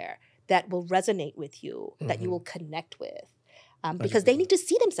out there that will resonate with you, that you will connect with. Because they need to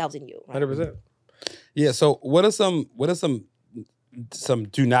see themselves in you. Right? 100%. Yeah. So what are some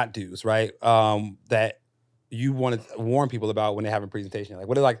do not do's, right? That you want to warn people about when they have a presentation? Like,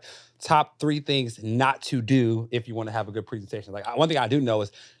 what are top 3 things not to do if you want to have a good presentation? Like, one thing I do know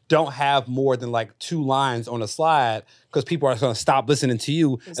is don't have more than 2 lines on a slide, because people are going to stop listening to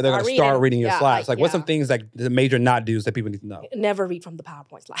you and they're going to start reading your slides. What's some things the major not do's that people need to know? Never read from the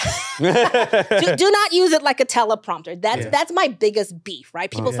PowerPoint slide. do not use it like a teleprompter. That's my biggest beef, right?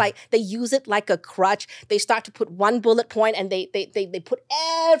 People's they use it like a crutch. They start to put one bullet point and they put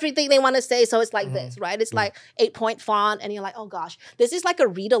everything they want to say. So it's like this, right? It's like 8-point font, and you're like, oh gosh, this is like a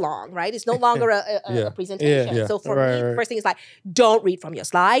read along, right? It's no longer a presentation. So for me, first thing is don't read from your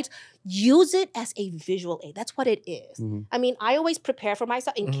slides. Use it as a visual aid. That's what it is. I mean, I always prepare for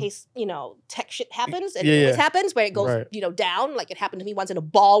myself in case, tech shit happens. And it always happens where it goes, down. Like it happened to me once in a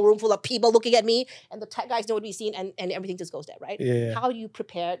ballroom full of people looking at me, and the tech guys know what we've seen, and everything just goes there, right? Yeah. How do you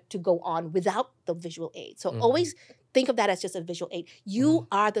prepare to go on without the visual aid? So always think of that as just a visual aid. You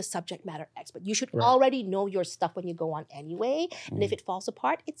are the subject matter expert. You should already know your stuff when you go on anyway. And if it falls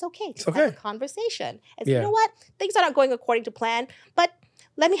apart, it's okay. It's have a conversation. And you know what? Things are not going according to plan, but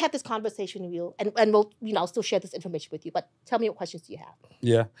let me have this conversation with you, and we'll, I'll still share this information with you. But tell me, what questions do you have?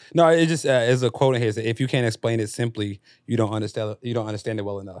 Yeah. No, it just is a quote in here. If you can't explain it simply, you don't understand it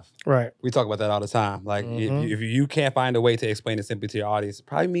well enough. Right. We talk about that all the time. Like if you can't find a way to explain it simply to your audience, it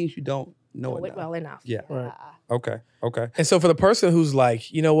probably means you don't know it well enough. Yeah. Right. Okay. And so for the person who's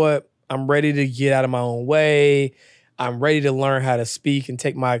like, you know what, I'm ready to get out of my own way, I'm ready to learn how to speak and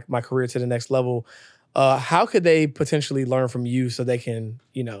take my career to the next level, how could they potentially learn from you so they can,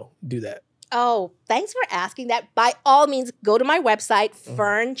 do that? Oh, thanks for asking that. By all means, go to my website,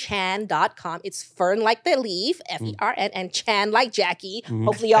 fernchan.com. It's Fern like the leaf, Fern, and Chan like Jackie.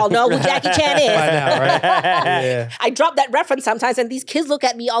 Hopefully y'all know who Jackie Chan is. By now, right? Yeah. I drop that reference sometimes, and these kids look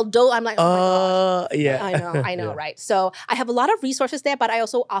at me all dope. I'm like, oh my gosh. Yeah. I know, right? So I have a lot of resources there, but I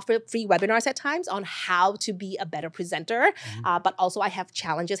also offer free webinars at times on how to be a better presenter. But also I have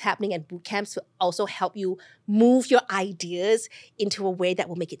challenges happening and boot camps to also help you move your ideas into a way that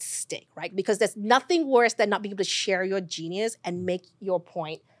will make it stick, right? Because there's nothing worse than not being able to share your genius and make your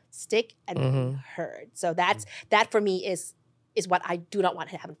point stick and be heard. So that for me is what I do not want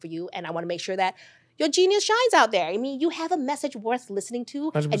to happen for you. And I want to make sure that your genius shines out there. I mean, you have a message worth listening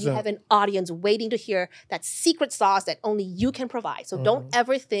to 100%. and you have an audience waiting to hear that secret sauce that only you can provide. So don't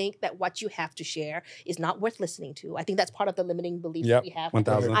ever think that what you have to share is not worth listening to. I think that's part of the limiting belief that we have.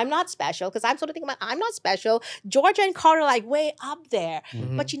 1,000. I'm not special, because I'm sort of thinking about, I'm not special. Georgia and Carter are like way up there.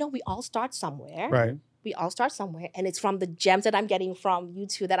 But we all start somewhere. Right. We all start somewhere, and it's from the gems that I'm getting from you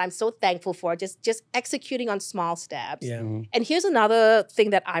two that I'm so thankful for, just executing on small steps. Yeah. And here's another thing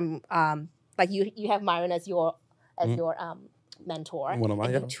that I'm like you have Myron as your mentor. One of my,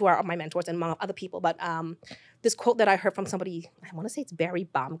 and you two are my mentors and among other people. But this quote that I heard from somebody, I want to say it's Barry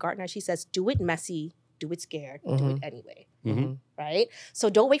Baumgartner. She says, "Do it messy, do it scared, do it anyway." Right? So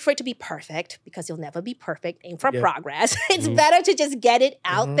don't wait for it to be perfect, because you'll never be perfect. Aim for progress. It's better to just get it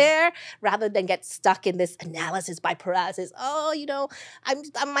out there rather than get stuck in this analysis by paralysis. Oh,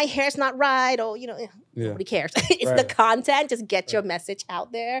 my hair's not right. Or, nobody cares. It's the content. Just get your message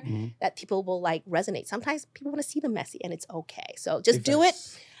out there that people will resonate. Sometimes people want to see the messy, and it's okay. So just do it.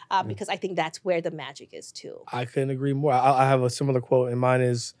 Because I think that's where the magic is too. I couldn't agree more. I have a similar quote, and mine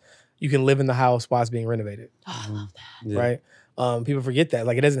is, you can live in the house while it's being renovated. Oh, I love that. Right? People forget that.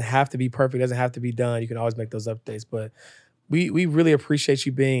 Like, it doesn't have to be perfect. It doesn't have to be done. You can always make those updates. But we really appreciate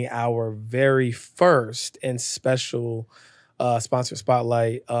you being our very first and special sponsor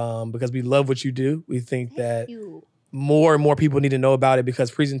spotlight, because we love what you do. We think that more and more people need to know about it,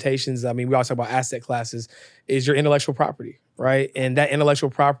 because presentations, we always talk about asset classes, is your intellectual property, right? And that intellectual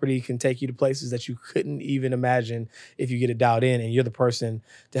property can take you to places that you couldn't even imagine if you get it dialed in, and you're the person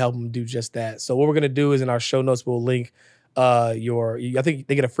to help them do just that. So what we're going to do is, in our show notes, we'll link I think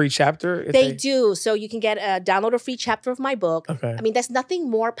they get a free chapter. They do. So you can download a free chapter of my book. Okay. There's nothing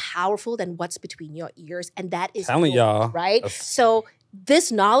more powerful than what's between your ears, and that is telling y'all, right? So this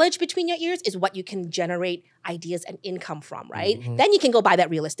knowledge between your ears is what you can generate ideas and income from, right? Then you can go buy that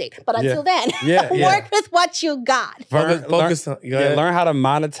real estate. But until then, work with what you got. Learn how to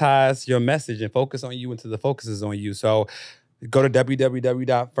monetize your message and focus on you until the focus is on you. So go to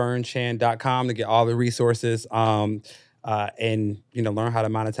www.fernchan.com to get all the resources. And learn how to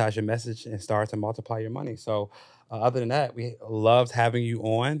monetize your message and start to multiply your money. So other than that, we loved having you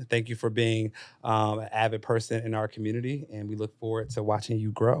on. Thank you for being an avid person in our community, and we look forward to watching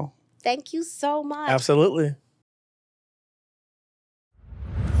you grow. Thank you so much. Absolutely.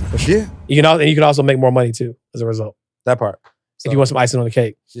 Yeah. You can also make more money too as a result. That part. So, if you want some icing on the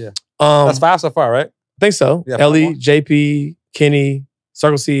cake. Yeah. That's 5 so far, right? I think so. Yeah, Ellie, JP, Kenny,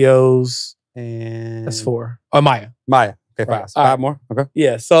 Circle CEOs. And that's 4. Oh, Maya. Okay, 5. Right. So 5 more. Okay.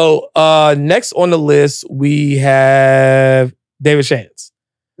 Yeah. So next on the list, we have David Shands.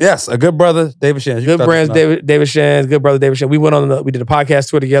 Yes, a good brother, David Shands. Good brands, David Shands. Good brother, David Shands. We we did a podcast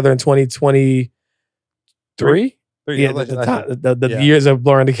tour together in 2023. Yeah, the years are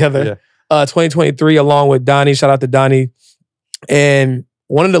blurring together. Yeah. 2023, along with Donnie. Shout out to Donnie. And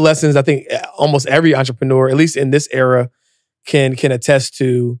one of the lessons I think almost every entrepreneur, at least in this era, can attest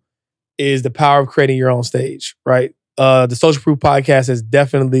to, is the power of creating your own stage, right? The Social Proof podcast has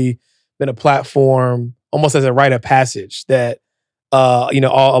definitely been a platform, almost as a rite of passage, that a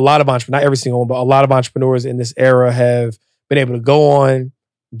lot of entrepreneurs, not every single one, but a lot of entrepreneurs in this era have been able to go on,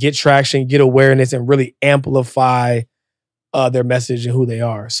 get traction, get awareness, and really amplify their message and who they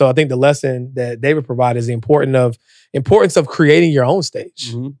are. So I think the lesson that David provided is the importance of creating your own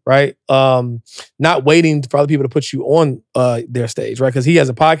stage, right? Not waiting for other people to put you on their stage, right? Because he has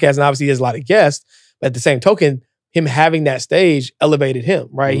a podcast and obviously he has a lot of guests. But at the same token, him having that stage elevated him,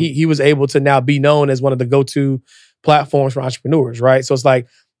 right? Mhm. He was able to now be known as one of the go-to platforms for entrepreneurs, right? So it's like,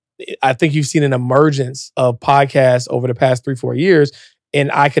 I think you've seen an emergence of podcasts over the past 3-4 years.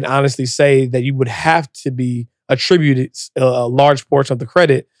 And I can honestly say that you would have to be attributed a large portion of the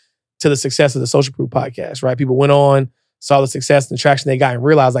credit to the success of the Social Proof podcast, right? People went on, saw the success and the traction they got and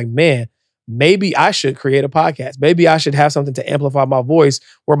realized like, man, maybe I should create a podcast. Maybe I should have something to amplify my voice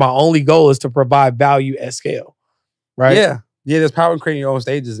where my only goal is to provide value at scale, right? Yeah. There's power in creating your own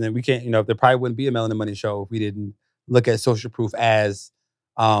stages. And we can't, there probably wouldn't be a Melanin Money show if we didn't look at Social Proof as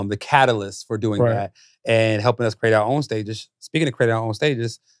the catalyst for doing that and helping us create our own stages. Speaking of creating our own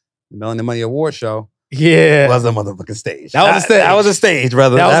stages, the Melanin Money Award show was a motherfucking stage. That was a stage. That was a stage,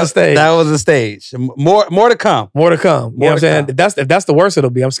 brother. That was a stage. That was a stage. More to come. More to come. You know what I'm saying? If that's the worst it'll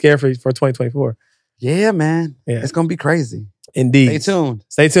be, I'm scared for 2024. Yeah, man. Yeah. It's going to be crazy. Indeed. Stay tuned.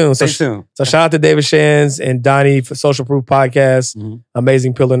 Stay tuned. Stay tuned. So shout out to David Shands and Donnie for Social Proof Podcast. Mm-hmm.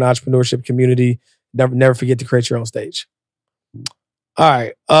 Amazing pillar in the entrepreneurship community. Never forget to create your own stage. All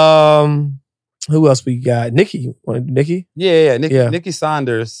right. Who else we got? Nikki. Want to do Nikki? Yeah. Nikki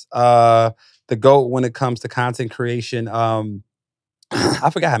Saunders, the GOAT when it comes to content creation. I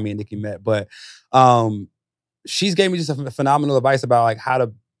forgot how me and Nikki met, but she's gave me just a phenomenal advice about like how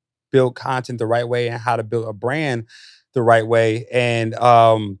to build content the right way and how to build a brand the right way. And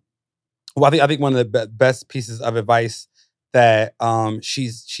well, I think one of the best pieces of advice that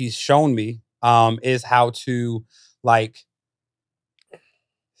she's shown me is how to like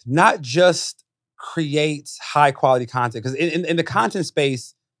not just create high quality content, because in the content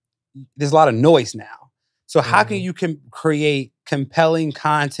space, there's a lot of noise now. So how can you create compelling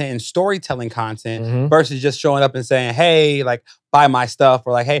content and storytelling content versus just showing up and saying, hey, like buy my stuff,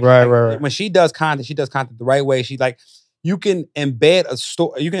 or like, hey, right. When she does content the right way. She like, you can embed a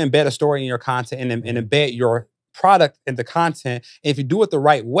story, in your content and embed your product in the content. And if you do it the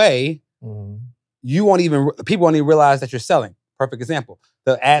right way, people won't even realize that you're selling. Perfect example.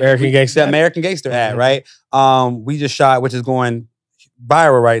 The American Gangster ad, right? We just shot, which is going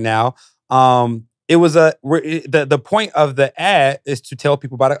viral right now. It was the point of the ad is to tell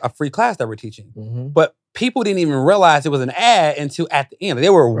people about a free class that we're teaching. But people didn't even realize it was an ad until at the end. They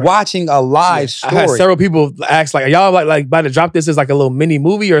were watching a live story. I had several people ask, like, are y'all like about to drop this as like a little mini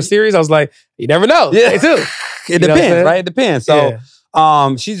movie or a series? I was like, you never know. Yeah. Too. It depends, right? It depends. So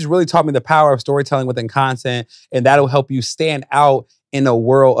she's really taught me the power of storytelling within content, and that'll help you stand out in a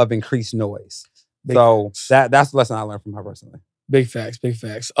world of increased noise. That's the lesson I learned from her personally. Big facts.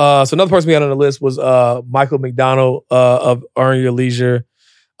 So another person we had on the list was Michael McDonald of Earn Your Leisure.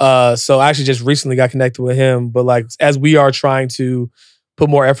 So I actually just recently got connected with him, but like as we are trying to put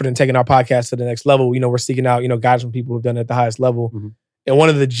more effort in taking our podcast to the next level, we're seeking out, guys from people who've done it at the highest level. And one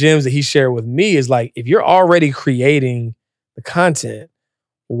of the gems that he shared with me is like, if you're already creating the content,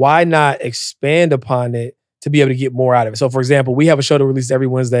 why not expand upon it to be able to get more out of it? So for example, we have a show that releases every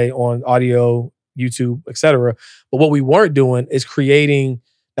Wednesday on audio, YouTube, etc. But what we weren't doing is creating.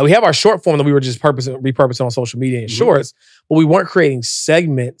 Now we have our short form that we were just repurposing on social media and shorts, but we weren't creating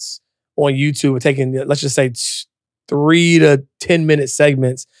segments on YouTube and taking, let's just say, 3 to 10 minute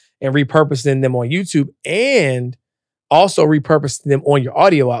segments and repurposing them on YouTube, and also repurposing them on your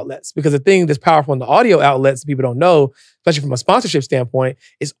audio outlets. Because the thing that's powerful in the audio outlets, people don't know, especially from a sponsorship standpoint,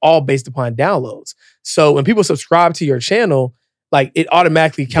 is all based upon downloads. So when people subscribe to your channel, like it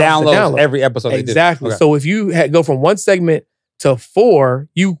automatically counts the download. Every episode. Exactly. Okay. So if you go from one segment to 4,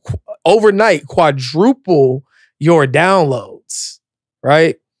 you overnight quadruple your downloads,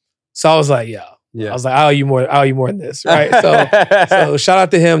 right? So I was like, I was like, I owe you more than this, right? So shout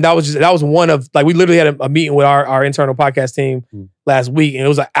out to him. That was one of, like, we literally had a meeting with our internal podcast team last week, and it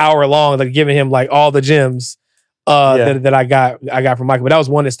was an hour long, like giving him like all the gems that I got from Michael. But that was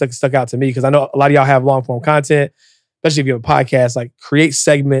one that stuck out to me, because I know a lot of y'all have long form content, especially if you have a podcast. Like, create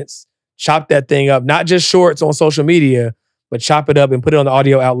segments, chop that thing up, not just shorts on social media, but chop it up and put it on the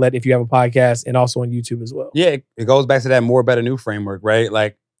audio outlet if you have a podcast, and also on YouTube as well. Yeah, it goes back to that more, better, new framework, right?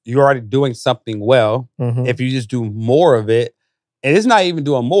 Like, you're already doing something well. If you just do more of it, and it's not even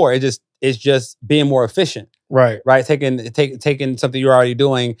doing more, it's just being more efficient. Right. Taking something you're already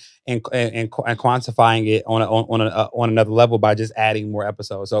doing and quantifying it on another level by just adding more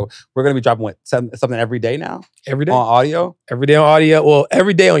episodes. So we're gonna be dropping something every day now? Every day? On audio? Every day on audio. Well,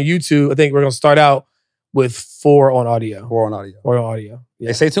 every day on YouTube. I think we're gonna start out with 4 on audio. 4 on audio. 4 on audio. Yeah.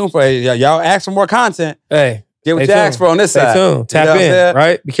 Hey, stay tuned for it. Y'all ask for more content. Hey. Get what you asked for on this side. Stay tuned. Tap in,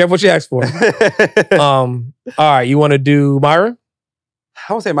 right? Be careful what you ask for. All right, you want to do Myron?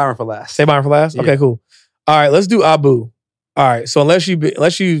 I want to say Myron for last. Say Myron for last? Yeah. Okay, cool. All right, let's do Abu. All right, so unless you've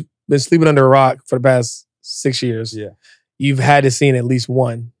been sleeping under a rock for the past 6 years, Yeah. you've had to seen at least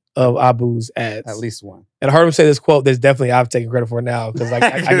one of Abu's ads. At least one. And I heard him say this quote that's definitely I've taken credit for now because like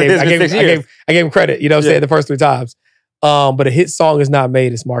I gave him credit, you know what I'm saying, the first 3 times. But a hit song is not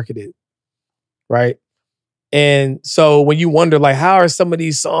made, it's marketed. Right? And so when you wonder, like, how are some of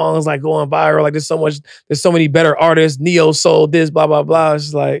these songs like going viral? Like, there's so many better artists, neo soul, this, blah, blah, blah. It's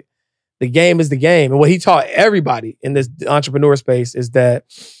just like the game is the game. And what he taught everybody in this entrepreneur space is that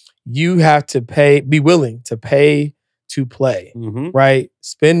you have to be willing to pay to play, right?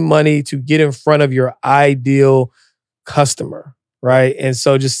 Spend money to get in front of your ideal customer, right? And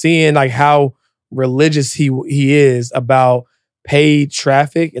so just seeing like how religious he is about paid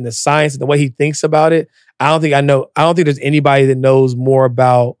traffic and the science and the way he thinks about it, I don't think there's anybody that knows more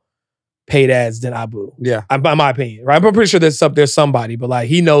about paid ads than Abu. Yeah. By my opinion, right? I'm pretty sure there's somebody, but like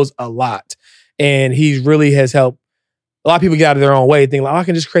he knows a lot. And he really has helped a lot of people get out of their own way, think like, oh, I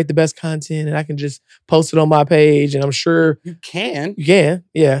can just create the best content and I can just post it on my page. And I'm sure you can. You can,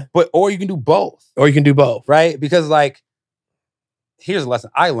 yeah. Or you can do both. Right? Because like, here's a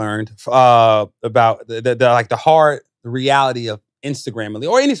lesson I learned about the hard reality of Instagram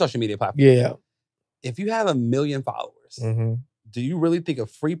or any social media platform. Yeah. If you have 1 million followers, do you really think a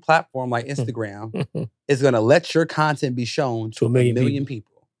free platform like Instagram is going to let your content be shown to 1 million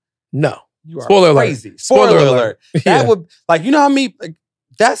people? No. You are Spoiler crazy. Alert. Spoiler alert. That would, like, you know how many, like,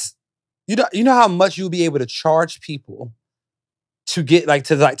 that's, you know how much you'll be able to charge people to get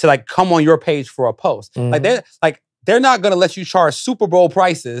to come on your page for a post. They're not going to let you charge Super Bowl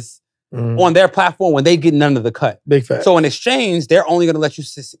prices on their platform when they get none of the cut. Big fact. So in exchange, they're only going to let you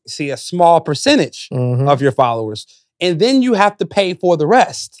see a small percentage of your followers. And then you have to pay for the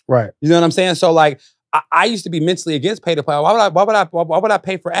rest. Right. You know what I'm saying? So like, I used to be mentally against pay to play. Why would I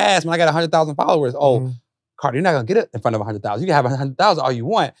pay for ads when I got 100,000 followers? Oh, Carter, you're not going to get it in front of 100,000. You can have 100,000 all you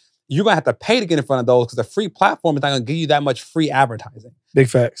want. You're going to have to pay to get in front of those because the free platform is not going to give you that much free advertising. Big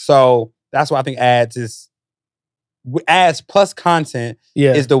facts. So that's why I think ads plus content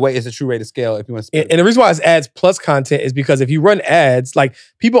is the true way to scale if you want to spend. And the reason why it's ads plus content is because if you run ads, like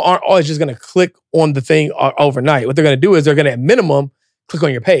people aren't always just going to click on the thing overnight. What they're going to do is they're going to, at minimum, click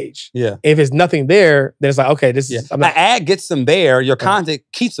on your page. Yeah. If it's nothing there, then it's like, okay, this is... An ad gets them there. Your content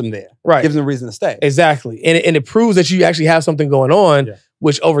keeps them there. Right. Gives them a reason to stay. Exactly. And it proves that you actually have something going on,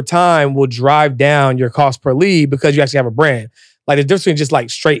 which over time will drive down your cost per lead because you actually have a brand. Like the difference between just like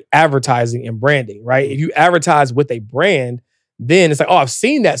straight advertising and branding, right? If you advertise with a brand, then it's like, oh, I've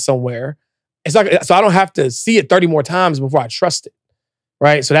seen that somewhere. It's like, so I don't have to see it 30 more times before I trust it,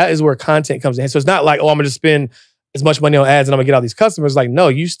 right? So that is where content comes in. So it's not like, oh, I'm going to just spend as much money on ads and I'm gonna get all these customers. Like, no,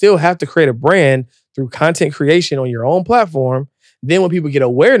 you still have to create a brand through content creation on your own platform. Then when people get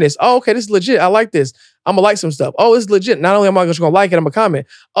awareness, oh, okay, this is legit. I like this. I'm gonna like some stuff. Oh, it's legit. Not only am I just gonna like it, I'm gonna comment.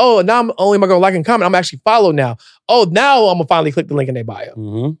 Oh, now I'm only gonna like and comment. I'm actually follow now. Oh, now I'm gonna finally click the link in their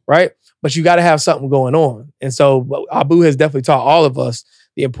bio. Right? But you gotta have something going on. And so Abu has definitely taught all of us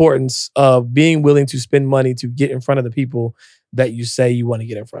the importance of being willing to spend money to get in front of the people that you say you want to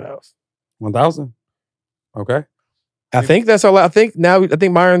get in front of. 1,000. Okay. I think that's all. I think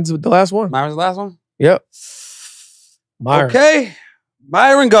Myron's the last one. Myron's the last one? Yep. Myron. Okay.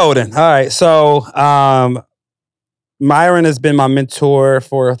 Myron Golden. All right. So Myron has been my mentor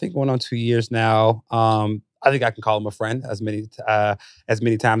for, I think, going on 2 years now. I think I can call him a friend as many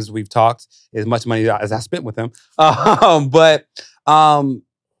times as we've talked, as much money as I spent with him. But I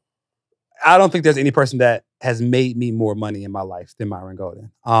don't think there's any person that has made me more money in my life than Myron Golden.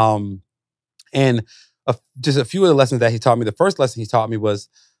 And just a few of the lessons that he taught me. The first lesson he taught me was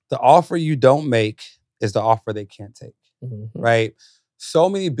the offer you don't make is the offer they can't take, right? So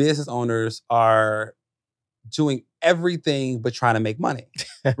many business owners are doing everything but trying to make money,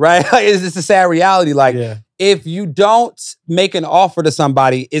 right? It's just a sad reality. Like, if you don't make an offer to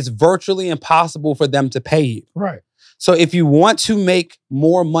somebody, it's virtually impossible for them to pay you. Right. So if you want to make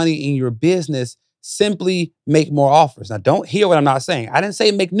more money in your business, simply make more offers. Now, don't hear what I'm not saying. I didn't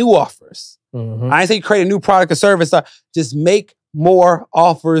say make new offers. I didn't say create a new product or service. Just make more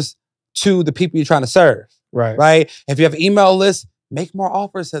offers to the people you're trying to serve. Right. If you have an email list, make more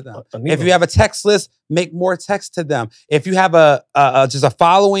offers to them. If you have a text list, make more text to them. If you have just a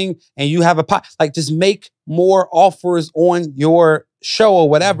following and you have just make more offers on your show or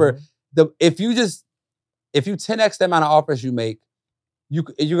whatever. If you 10x the amount of offers you make, you're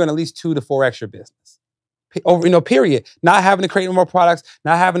going to at least 2 to 4x your business. Period. Not having to create more products,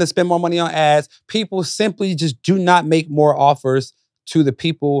 not having to spend more money on ads. People simply just do not make more offers to the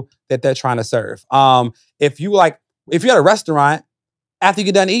people that they're trying to serve. If you're at a restaurant, after you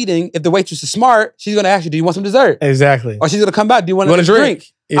get done eating, if the waitress is smart, she's going to ask you, do you want some dessert? Exactly. Or she's going to come back, do you want a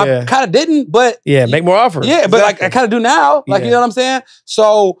drink? I kind of didn't, but make more offers. Yeah, but like I kind of do now. Like, you know what I'm saying?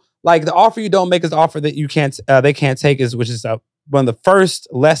 So like the offer you don't make is the offer that you can't, they can't take which is one of the first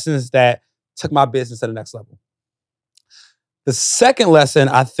lessons that took my business to the next level. The second lesson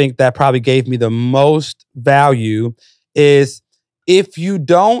I think that probably gave me the most value is if you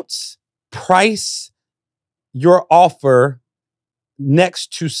don't price your offer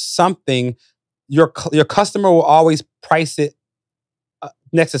next to something, your customer will always price it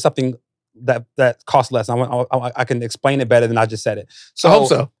next to something that costs less. I can explain it better than I just said it. So I hope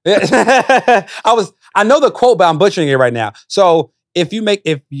so. I know the quote, but I'm butchering it right now. So if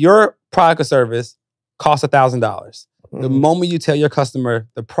your product or service costs $1,000, the moment you tell your customer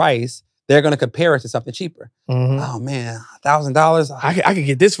the price, they're going to compare it to something cheaper. Oh man, $1,000. I can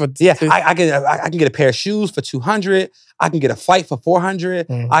get this for I can get a pair of shoes for $200. I can get a flight for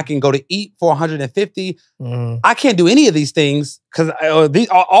 $400. I can go to eat for $150. I can't do any of these things because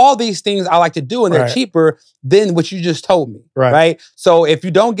all these things I like to do, and they're cheaper than what you just told me. Right. So if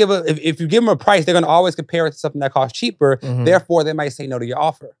you don't if you give them a price, they're going to always compare it to something that costs cheaper. Therefore, they might say no to your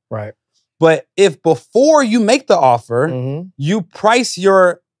offer. Right. But if before you make the offer, you price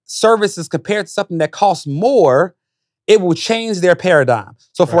your services compared to something that costs more, it will change their paradigm.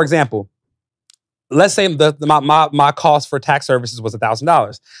 So for example, let's say my cost for tax services was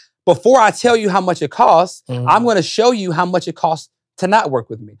 $1,000. Before I tell you how much it costs, I'm going to show you how much it costs to not work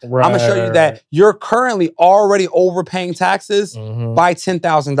with me. I'm going to show you that you're currently already overpaying taxes by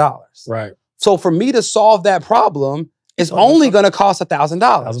 $10,000. Right. So for me to solve that problem, it's only going to cost $1,000.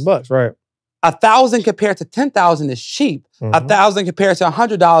 $1,000, right. 1,000 compared to 10,000 is cheap. 1,000 compared to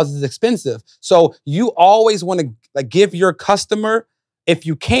 $100 is expensive. So you always want to give your customer, if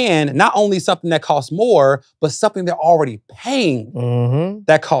you can, not only something that costs more, but something they're already paying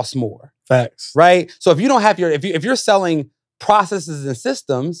that costs more. Facts. Right? So if you don't have if you're selling processes and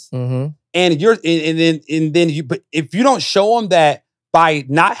systems, and but if you don't show them that by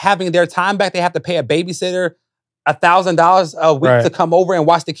not having their time back, they have to pay a babysitter $1,000 a week to come over and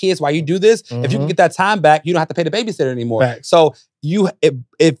watch the kids while you do this. If you can get that time back, you don't have to pay the babysitter anymore. Right. So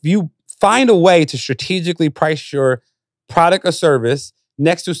if you find a way to strategically price your product or service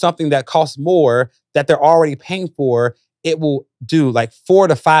next to something that costs more that they're already paying for, it will do like 4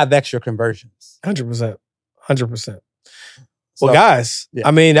 to 5 extra conversions. 100%. 100%. Well, guys, I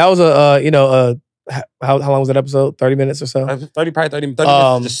mean, that was how long was that episode? 30 minutes or so? 30 minutes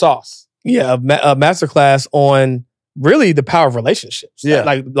of just sauce. Yeah, a masterclass on really the power of relationships. Yeah.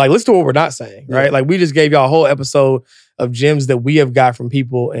 Like listen to what we're not saying, right? Yeah. Like we just gave y'all a whole episode of gems that we have got from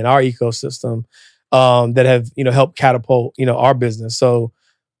people in our ecosystem that have, helped catapult, our business. So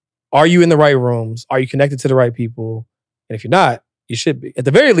are you in the right rooms? Are you connected to the right people? And if you're not, you should be. At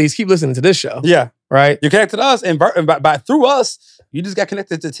the very least, keep listening to this show. Yeah. Right? You're connected to us, and through us, you just got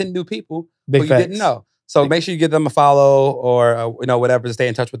connected to 10 new people who you didn't know. So make sure you give them a follow or whatever to stay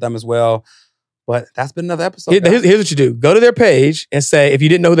in touch with them as well. But that's been another episode. Here's what you do. Go to their page and say, if you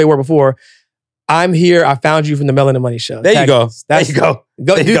didn't know who they were before, I'm here. I found you from the Melanin Money Show. There you go. There you go.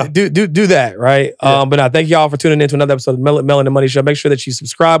 Do that, right? Yeah. But now, thank y'all for tuning in to another episode of the Melanin Money Show. Make sure that you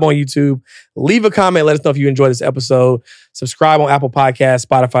subscribe on YouTube. Leave a comment. Let us know if you enjoyed this episode. Subscribe on Apple Podcasts,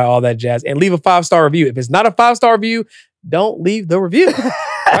 Spotify, all that jazz. And leave a 5-star review. If it's not a 5-star review, don't leave the review.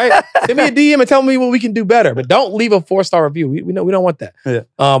 Right? Send me a DM and tell me what we can do better. But don't leave a 4-star review. We don't want that. Yeah.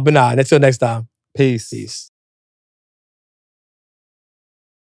 But nah, until next time. Peace.